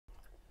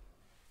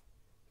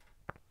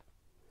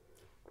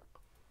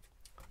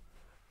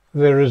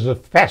There is a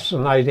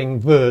fascinating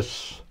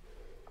verse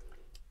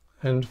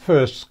in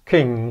 1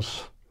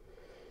 Kings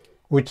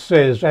which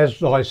says, "As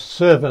thy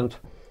servant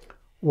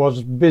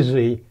was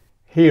busy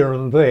here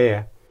and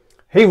there."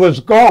 He was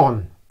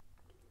gone.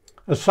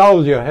 A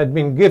soldier had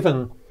been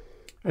given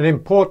an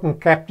important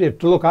captive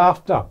to look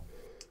after,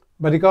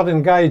 but he got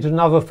engaged in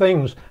other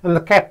things and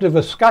the captive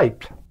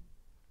escaped.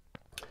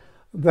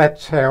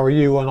 That's how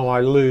you and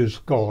I lose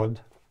God.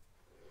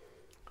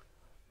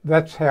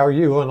 That's how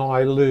you and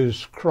I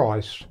lose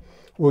Christ.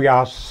 We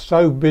are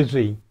so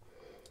busy,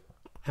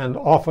 and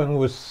often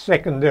with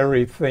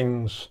secondary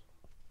things,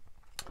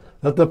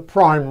 that the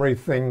primary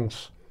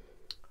things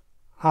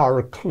are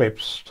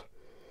eclipsed.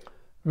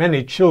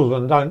 Many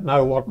children don't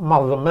know what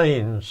mother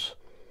means.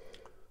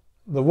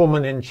 The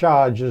woman in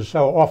charge is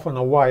so often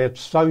away at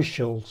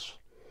socials,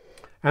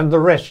 and the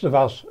rest of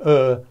us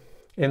are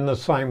in the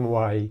same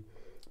way,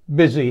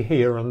 busy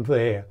here and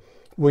there.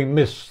 We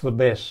miss the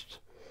best.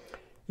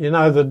 You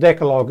know, the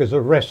Decalogue is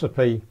a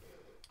recipe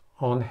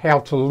on how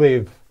to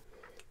live.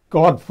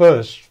 God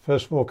first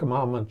 4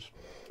 commandments.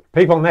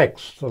 People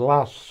next, the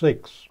last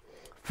 6.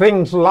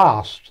 Things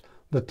last,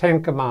 the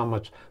 10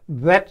 commandments.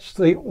 That's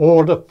the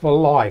order for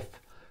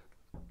life.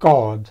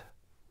 God,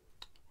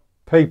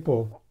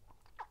 people,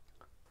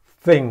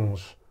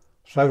 things.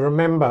 So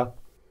remember,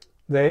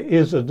 there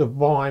is a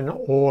divine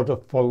order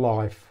for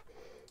life.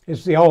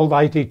 It's the old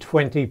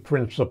 80-20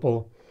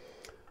 principle,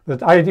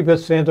 that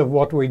 80% of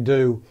what we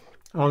do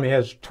only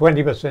has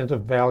 20%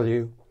 of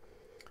value.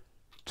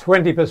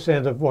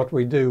 20% of what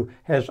we do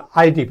has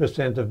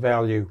 80% of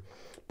value.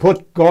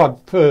 Put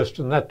God first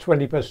in that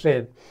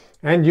 20%,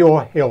 and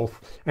your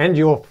health, and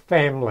your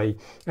family,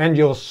 and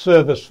your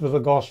service for the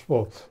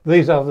gospel.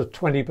 These are the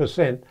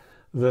 20%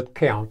 that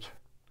count.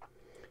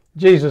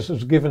 Jesus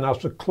has given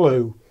us a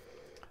clue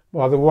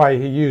by the way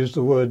he used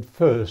the word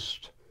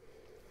first.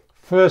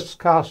 First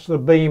cast the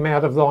beam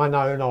out of thine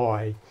own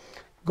eye.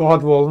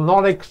 God will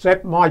not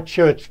accept my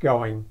church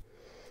going.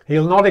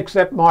 He'll not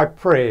accept my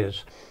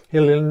prayers.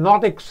 He'll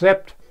not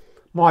accept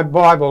my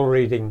Bible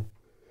reading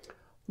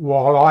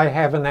while I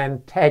have an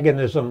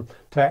antagonism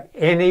to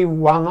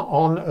anyone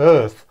on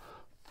earth.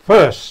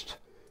 First,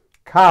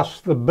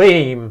 cast the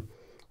beam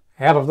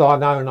out of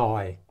thine own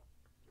eye.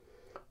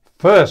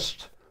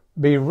 First,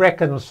 be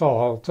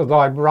reconciled to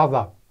thy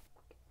brother.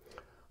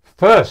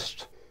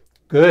 First,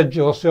 gird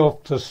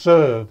yourself to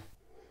serve.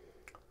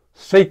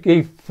 Seek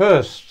ye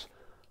first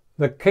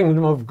the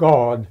kingdom of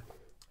God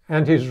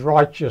and his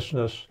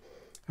righteousness,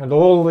 and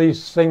all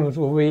these things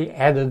will be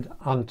added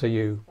unto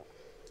you.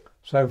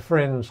 So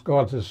friends,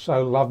 God has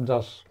so loved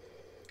us.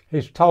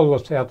 He's told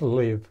us how to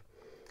live.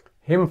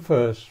 Him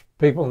first,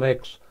 people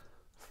next,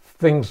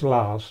 things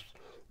last.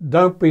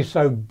 Don't be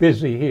so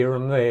busy here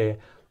and there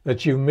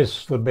that you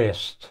miss the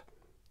best.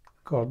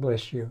 God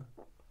bless you.